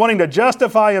the man wanting to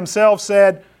justify himself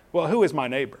said, "Well, who is my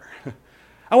neighbor?"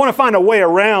 I want to find a way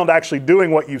around actually doing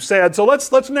what you said. So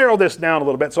let's narrow this down a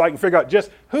little bit so I can figure out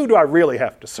just who do I really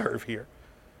have to serve here.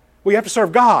 Well, you have to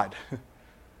serve God.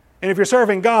 And if you're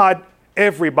serving God,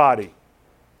 everybody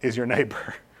is your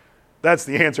neighbor. That's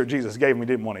the answer Jesus gave him he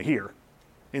didn't want to hear.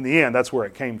 In the end, that's where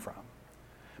it came from.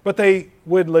 But they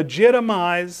would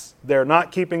legitimize their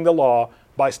not keeping the law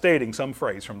by stating some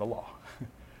phrase from the law.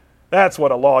 That's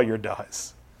what a lawyer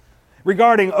does.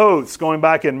 Regarding oaths, going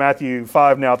back in Matthew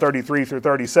 5 now, 33 through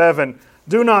 37,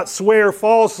 do not swear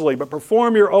falsely, but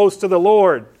perform your oaths to the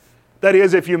Lord. That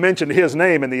is, if you mentioned his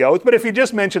name in the oath. But if you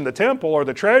just mentioned the temple or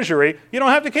the treasury, you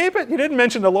don't have to keep it. You didn't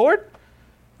mention the Lord.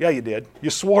 Yeah, you did. You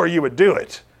swore you would do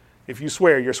it. If you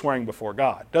swear, you're swearing before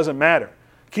God. Doesn't matter.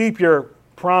 Keep your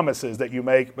promises that you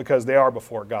make because they are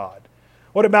before God.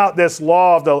 What about this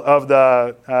law of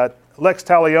the lex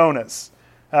talionis?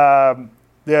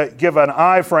 Give an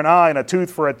eye for an eye and a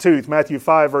tooth for a tooth, Matthew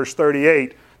 5, verse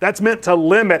 38. That's meant to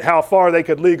limit how far they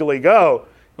could legally go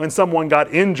when someone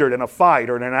got injured in a fight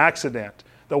or in an accident.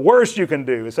 The worst you can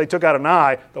do is they took out an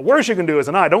eye. The worst you can do is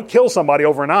an eye. Don't kill somebody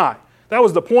over an eye. That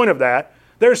was the point of that.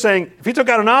 They're saying, if he took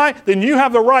out an eye, then you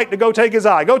have the right to go take his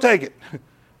eye. Go take it.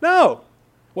 No.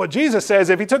 What Jesus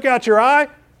says, if he took out your eye,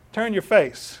 turn your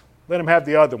face. Let him have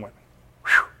the other one.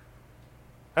 Whew.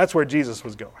 That's where Jesus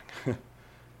was going.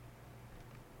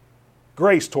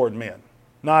 Grace toward men,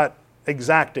 not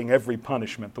exacting every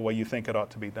punishment the way you think it ought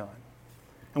to be done.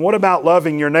 And what about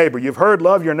loving your neighbor? You've heard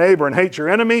love your neighbor and hate your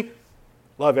enemy.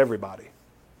 Love everybody.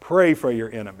 Pray for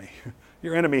your enemy.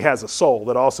 Your enemy has a soul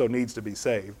that also needs to be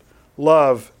saved.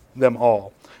 Love them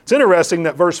all. It's interesting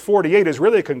that verse 48 is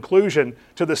really a conclusion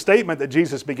to the statement that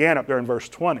Jesus began up there in verse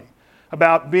 20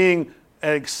 about being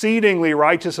exceedingly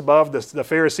righteous above the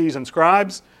Pharisees and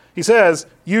scribes. He says,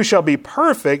 you shall be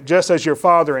perfect just as your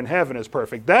Father in heaven is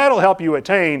perfect. That'll help you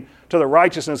attain to the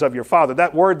righteousness of your Father.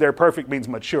 That word there, perfect, means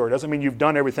mature. It doesn't mean you've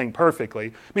done everything perfectly.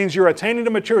 It means you're attaining to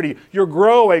maturity. You're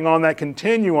growing on that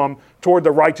continuum toward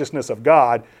the righteousness of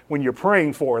God when you're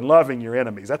praying for and loving your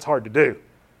enemies. That's hard to do.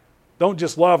 Don't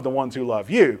just love the ones who love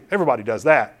you. Everybody does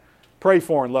that. Pray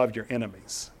for and love your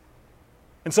enemies.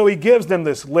 And so he gives them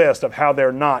this list of how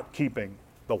they're not keeping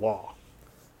the law.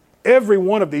 Every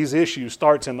one of these issues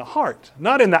starts in the heart,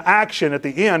 not in the action at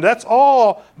the end. That's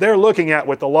all they're looking at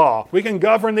with the law. We can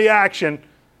govern the action.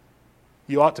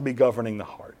 You ought to be governing the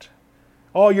heart.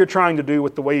 All you're trying to do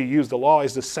with the way you use the law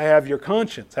is to salve your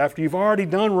conscience. After you've already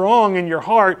done wrong in your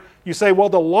heart, you say, well,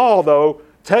 the law, though,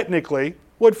 technically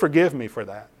would forgive me for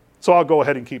that. So I'll go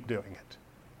ahead and keep doing it.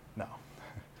 No.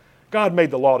 God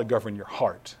made the law to govern your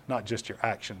heart, not just your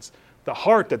actions. The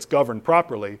heart that's governed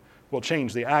properly will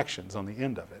change the actions on the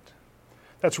end of it.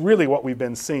 That's really what we've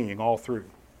been seeing all through.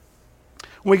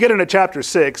 When we get into chapter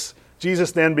 6,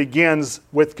 Jesus then begins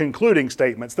with concluding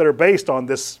statements that are based on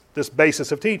this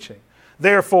basis of teaching.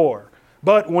 Therefore,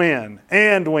 but when,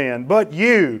 but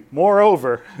you,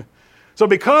 moreover. So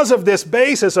because of this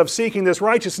basis of seeking this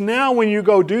righteousness, now when you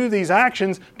go do these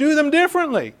actions, do them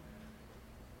differently.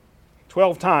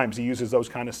 12 times he uses those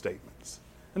kind of statements.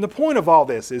 And the point of all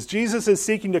this is Jesus is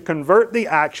seeking to convert the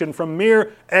action from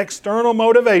mere external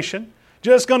motivation,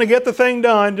 just going to get the thing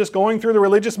done, just going through the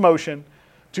religious motion,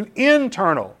 to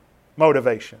internal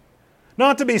motivation.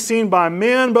 Not to be seen by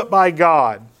men, but by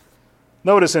God.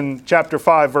 Notice in chapter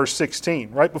 5, verse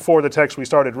 16, right before the text we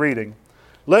started reading,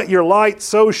 let your light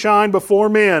so shine before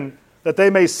men that they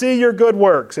may see your good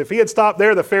works. If he had stopped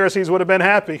there, the Pharisees would have been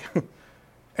happy.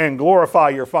 And glorify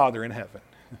your Father in heaven.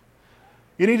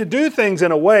 You need to do things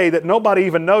in a way that nobody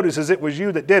even notices it was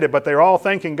you that did it, but they're all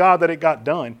thanking God that it got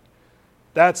done.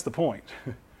 That's the point.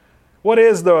 What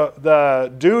is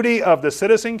the duty of the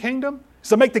citizen kingdom? It's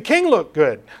to make the king look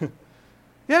good.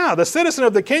 Yeah, the citizen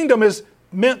of the kingdom is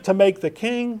meant to make the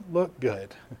king look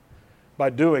good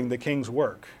by doing the king's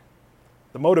work.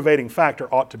 The motivating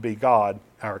factor ought to be God,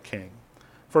 our King.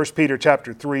 1 Peter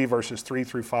chapter 3, verses 3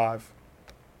 through 5.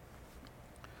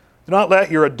 Do not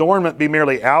let your adornment be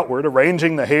merely outward,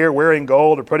 arranging the hair, wearing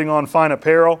gold, or putting on fine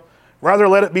apparel. Rather,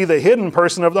 let it be the hidden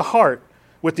person of the heart,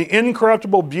 with the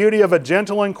incorruptible beauty of a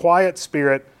gentle and quiet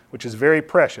spirit, which is very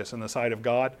precious in the sight of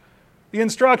God. The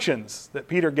instructions that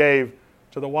Peter gave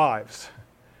to the wives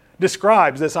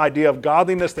describes this idea of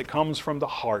godliness that comes from the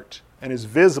heart and is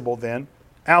visible then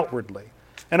outwardly.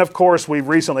 And of course, we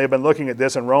recently have been looking at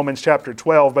this in Romans chapter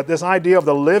 12, but this idea of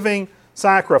the living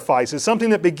sacrifice is something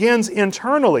that begins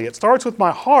internally. It starts with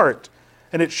my heart,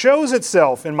 And it shows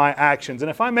itself in my actions.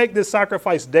 And if I make this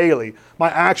sacrifice daily, my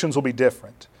actions will be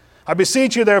different. I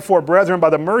beseech you, therefore, brethren, by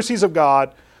the mercies of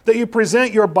God, that you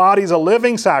present your bodies a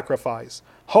living sacrifice,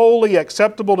 holy,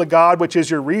 acceptable to God, which is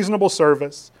your reasonable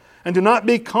service. And do not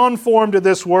be conformed to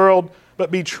this world, but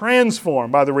be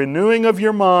transformed by the renewing of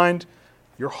your mind,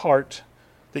 your heart,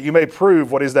 that you may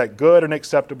prove what is that good and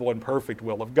acceptable and perfect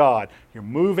will of God. You're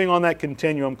moving on that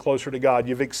continuum closer to God.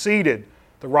 You've exceeded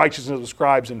the righteousness of the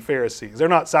scribes and Pharisees. They're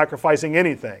not sacrificing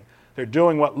anything. They're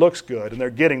doing what looks good, and they're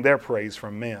getting their praise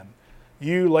from men.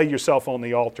 You lay yourself on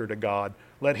the altar to God.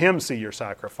 Let Him see your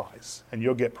sacrifice, and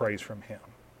you'll get praise from Him.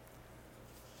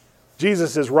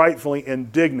 Jesus is rightfully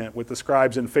indignant with the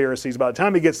scribes and Pharisees. By the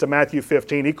time he gets to Matthew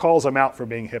 15, he calls them out for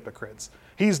being hypocrites.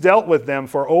 He's dealt with them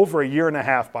for over a year and a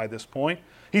half by this point.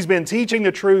 He's been teaching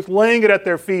the truth, laying it at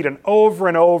their feet, and over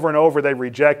and over they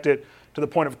reject it, to the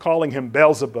point of calling Him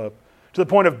Beelzebub, to the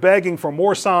point of begging for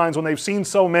more signs when they've seen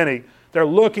so many. They're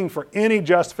looking for any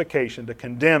justification to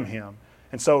condemn Him.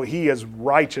 And so He is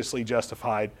righteously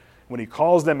justified when He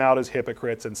calls them out as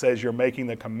hypocrites and says, you're making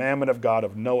the commandment of God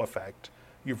of no effect.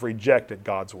 You've rejected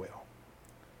God's will.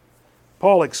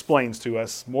 Paul explains to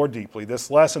us more deeply this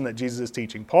lesson that Jesus is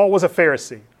teaching. Paul was a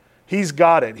Pharisee. He's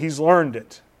got it. He's learned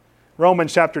it.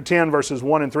 Romans chapter 10, verses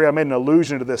 1 and 3, I made an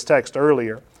allusion to this text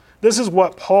earlier. This is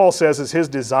what Paul says is his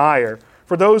desire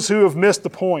for those who have missed the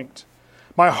point.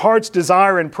 My heart's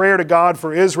desire and prayer to God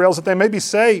for Israel is that they may be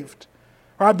saved.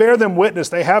 For I bear them witness,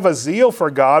 they have a zeal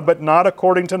for God, but not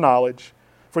according to knowledge.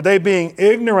 For they being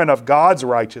ignorant of God's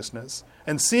righteousness,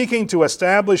 and seeking to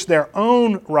establish their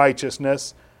own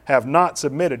righteousness, have not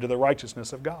submitted to the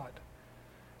righteousness of God.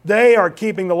 They are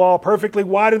keeping the law perfectly.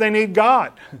 Why do they need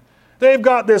God? They've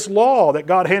got this law that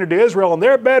God handed to Israel, and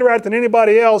they're better at it than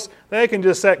anybody else. They can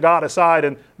just set God aside,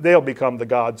 and they'll become the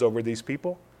gods over these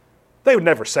people. They would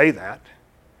never say that.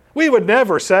 We would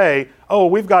never say, oh,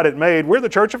 we've got it made. We're the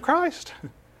church of Christ.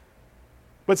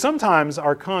 But sometimes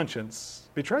our conscience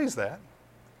betrays that.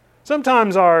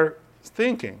 Sometimes our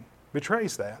thinking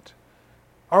betrays that.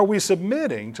 Are we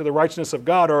submitting to the righteousness of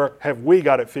God, or have we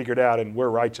got it figured out and we're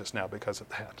righteous now because of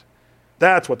that?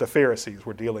 That's what the Pharisees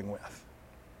were dealing with.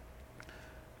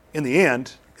 In the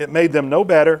end, it made them no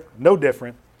better, no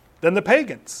different than the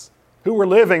pagans, who were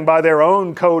living by their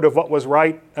own code of what was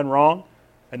right and wrong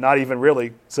and not even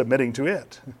really submitting to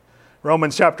it.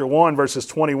 Romans chapter 1, verses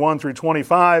 21 through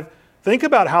 25, think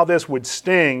about how this would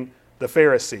sting the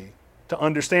Pharisee to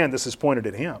understand this is pointed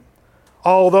at him.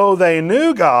 Although they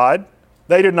knew God,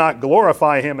 they did not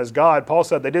glorify Him as God. Paul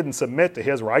said they didn't submit to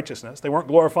His righteousness. They weren't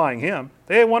glorifying Him.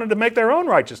 They wanted to make their own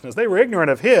righteousness. They were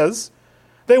ignorant of His.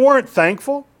 They weren't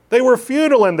thankful. They were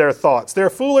futile in their thoughts. Their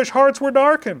foolish hearts were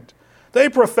darkened. They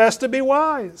professed to be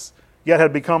wise, yet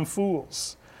had become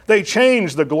fools. They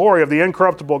changed the glory of the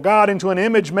incorruptible God into an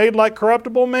image made like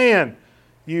corruptible man.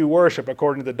 You worship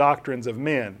according to the doctrines of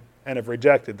men and have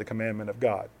rejected the commandment of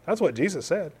God. That's what Jesus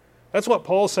said. That's what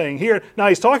Paul's saying here. Now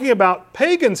he's talking about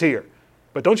pagans here.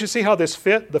 But don't you see how this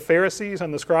fit the Pharisees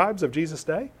and the scribes of Jesus'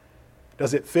 day?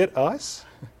 Does it fit us?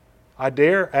 I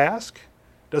dare ask,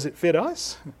 does it fit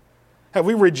us? Have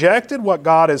we rejected what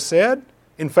God has said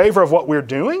in favor of what we're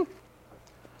doing?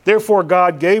 Therefore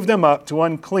God gave them up to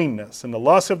uncleanness and the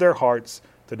lust of their hearts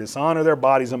to dishonor their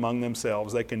bodies among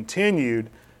themselves. They continued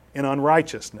in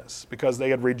unrighteousness because they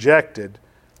had rejected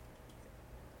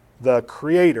the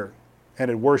Creator and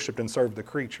had worshipped and served the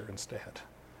creature instead.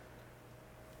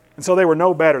 And so they were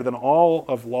no better than all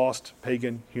of lost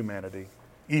pagan humanity,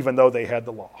 even though they had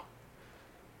the law.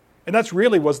 And that's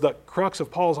really was the crux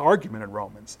of Paul's argument in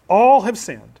Romans. All have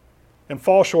sinned and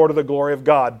fall short of the glory of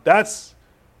God. That's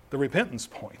the repentance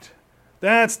point.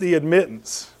 That's the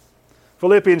admittance.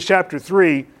 Philippians chapter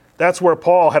 3, that's where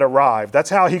Paul had arrived. That's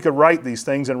how he could write these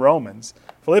things in Romans.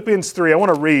 Philippians 3, I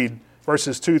want to read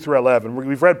verses 2 through 11.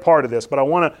 We've read part of this, but I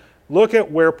want to look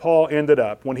at where Paul ended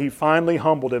up when he finally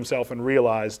humbled himself and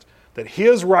realized that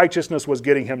his righteousness was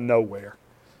getting him nowhere.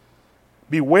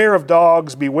 Beware of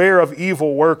dogs, beware of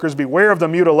evil workers, beware of the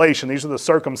mutilation. These are the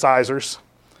circumcisers.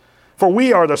 For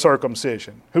we are the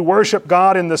circumcision, who worship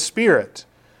God in the Spirit.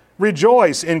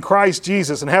 Rejoice in Christ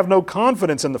Jesus and have no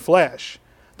confidence in the flesh.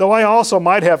 Though I also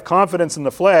might have confidence in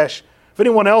the flesh, if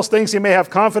anyone else thinks he may have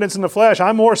confidence in the flesh,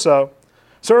 I more so.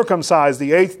 Circumcised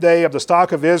the 8th day of the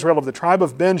stock of Israel of the tribe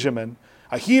of Benjamin,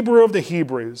 a Hebrew of the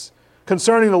Hebrews,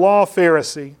 concerning the law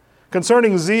Pharisee,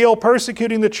 concerning zeal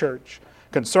persecuting the church,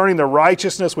 concerning the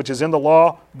righteousness which is in the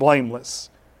law blameless.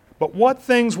 But what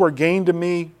things were gained to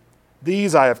me,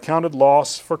 these I have counted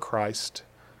loss for Christ.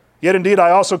 Yet indeed I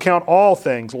also count all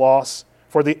things loss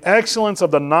for the excellence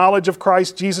of the knowledge of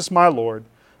Christ Jesus my Lord,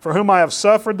 for whom I have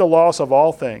suffered the loss of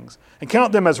all things, and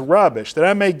count them as rubbish, that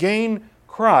I may gain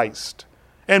Christ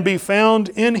and be found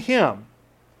in him,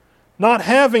 not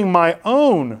having my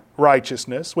own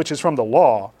righteousness, which is from the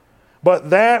law,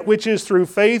 but that which is through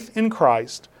faith in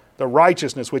Christ, the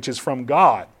righteousness which is from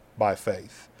God by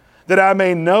faith, that I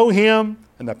may know him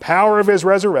and the power of his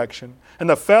resurrection and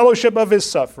the fellowship of his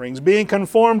sufferings, being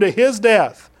conformed to his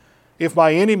death, if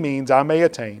by any means I may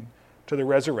attain to the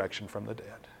resurrection from the dead.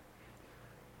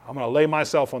 I'm going to lay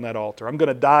myself on that altar. I'm going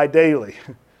to die daily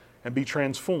and be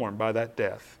transformed by that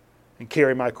death and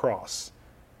carry my cross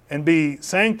and be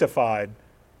sanctified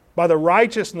by the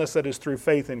righteousness that is through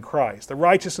faith in Christ, the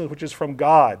righteousness which is from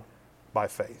God by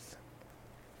faith.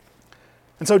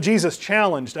 And so Jesus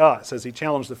challenged us, as he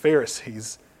challenged the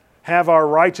Pharisees, have our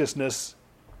righteousness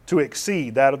to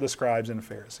exceed that of the scribes and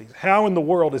Pharisees. How in the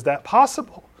world is that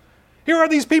possible? Here are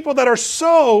these people that are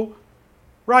so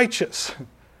righteous,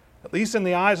 at least in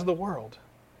the eyes of the world,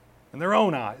 in their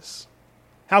own eyes.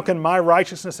 How can my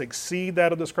righteousness exceed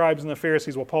that of the scribes and the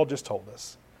Pharisees? Well, Paul just told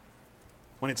us.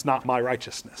 When it's not my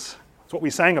righteousness. It's what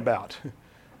we sang about.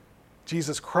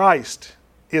 Jesus Christ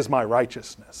is my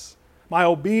righteousness. My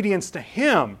obedience to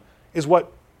him is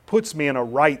what puts me in a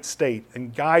right state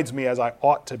and guides me as I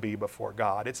ought to be before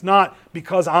God. It's not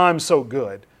because I'm so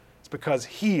good. It's because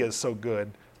he is so good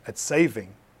at saving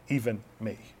even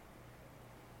me.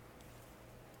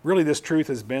 Really, this truth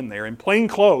has been there in plain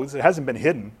clothes. It hasn't been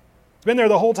hidden. It's been there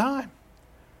the whole time.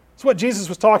 It's what Jesus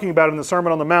was talking about in the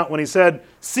Sermon on the Mount when he said,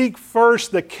 seek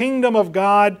first the kingdom of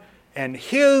God and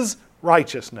his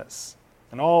righteousness,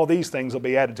 and all these things will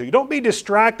be added to you. Don't be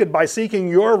distracted by seeking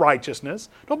your righteousness.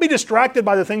 Don't be distracted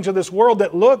by the things of this world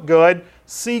that look good.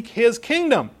 Seek his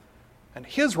kingdom and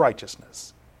his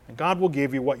righteousness, and God will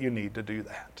give you what you need to do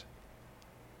that.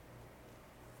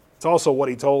 It's also what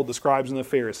he told the scribes and the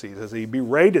Pharisees as he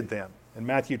berated them in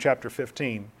Matthew chapter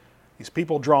 15. These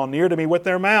people draw near to me with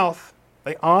their mouth.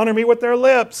 They honor me with their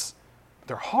lips, but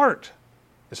their heart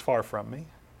is far from me.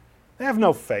 They have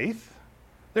no faith.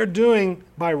 They're doing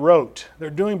by rote. They're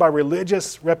doing by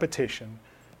religious repetition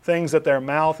things that their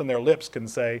mouth and their lips can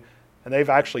say, and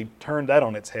they've actually turned that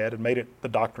on its head and made it the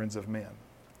doctrines of men.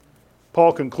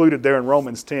 Paul concluded there in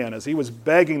Romans 10 as he was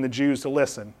begging the Jews to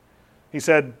listen. He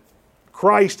said,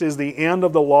 Christ is the end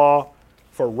of the law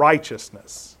for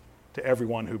righteousness to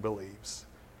everyone who believes.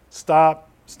 Stop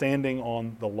standing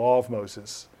on the law of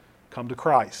Moses. Come to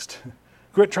Christ.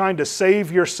 Quit trying to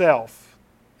save yourself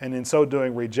and in so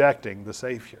doing rejecting the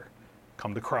Savior.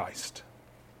 Come to Christ.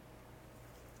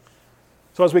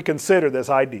 So as we consider this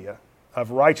idea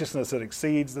of righteousness that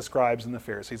exceeds the scribes and the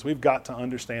Pharisees, we've got to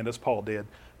understand, as Paul did,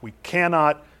 we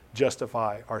cannot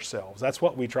justify ourselves. That's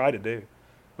what we try to do.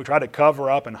 We try to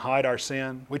cover up and hide our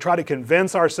sin. We try to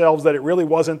convince ourselves that it really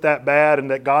wasn't that bad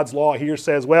and that God's law here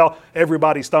says, well,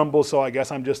 everybody stumbles, so I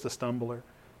guess I'm just a stumbler.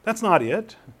 That's not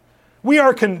it. We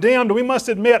are condemned. We must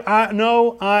admit, I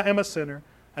know I am a sinner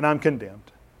and I'm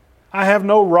condemned. I have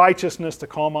no righteousness to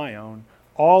call my own.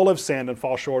 All have sinned and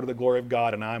fall short of the glory of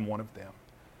God, and I'm one of them.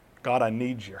 God, I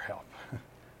need your help.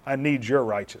 I need your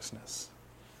righteousness.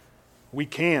 We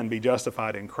can be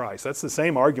justified in Christ. That's the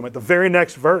same argument. The very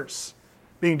next verse.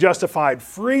 Being justified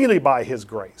freely by his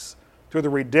grace through the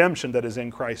redemption that is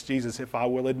in Christ Jesus if I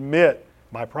will admit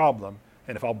my problem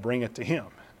and if I'll bring it to him.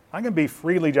 I can be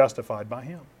freely justified by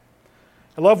him.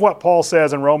 I love what Paul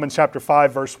says in Romans chapter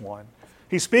 5, verse 1.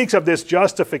 He speaks of this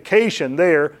justification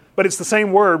there, but it's the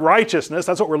same word, righteousness.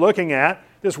 That's what we're looking at.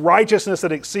 This righteousness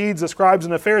that exceeds the scribes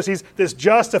and the Pharisees, this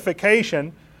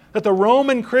justification that the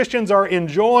Roman Christians are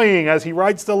enjoying as he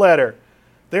writes the letter.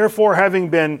 Therefore, having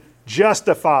been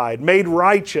justified, made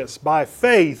righteous by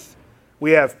faith,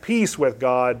 we have peace with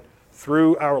God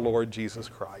through our Lord Jesus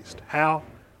Christ. How?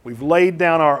 We've laid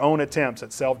down our own attempts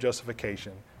at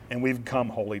self-justification and we've come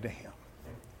wholly to him.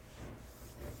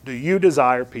 Do you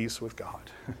desire peace with God?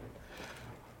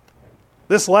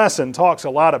 This lesson talks a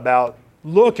lot about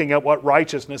looking at what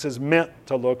righteousness is meant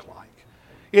to look like.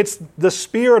 It's the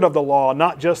spirit of the law,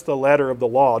 not just the letter of the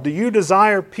law. Do you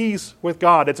desire peace with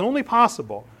God? It's only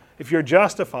possible if you're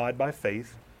justified by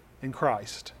faith in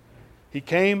Christ. He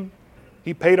came,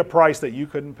 he paid a price that you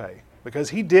couldn't pay because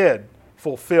he did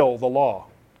fulfill the law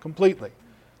completely.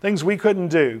 Things we couldn't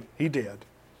do, he did.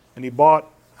 And he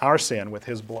bought our sin with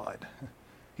his blood.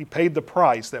 He paid the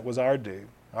price that was our due,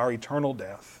 our eternal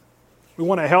death. We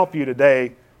want to help you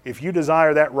today if you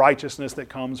desire that righteousness that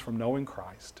comes from knowing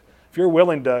Christ. If you're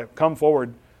willing to come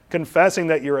forward confessing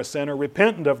that you're a sinner,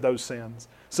 repentant of those sins,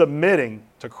 submitting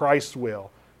to Christ's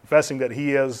will, confessing that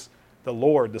he is the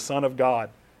Lord, the Son of God,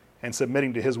 and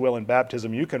submitting to his will in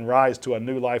baptism, you can rise to a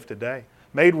new life today,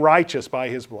 made righteous by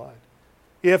his blood.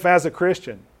 If as a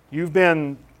Christian you've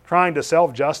been trying to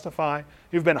self-justify,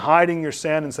 you've been hiding your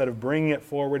sin instead of bringing it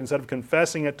forward, instead of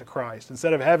confessing it to Christ,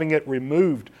 instead of having it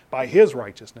removed by His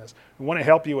righteousness, we want to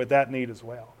help you with that need as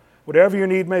well. Whatever your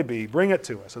need may be, bring it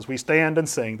to us as we stand and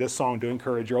sing this song to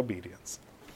encourage your obedience.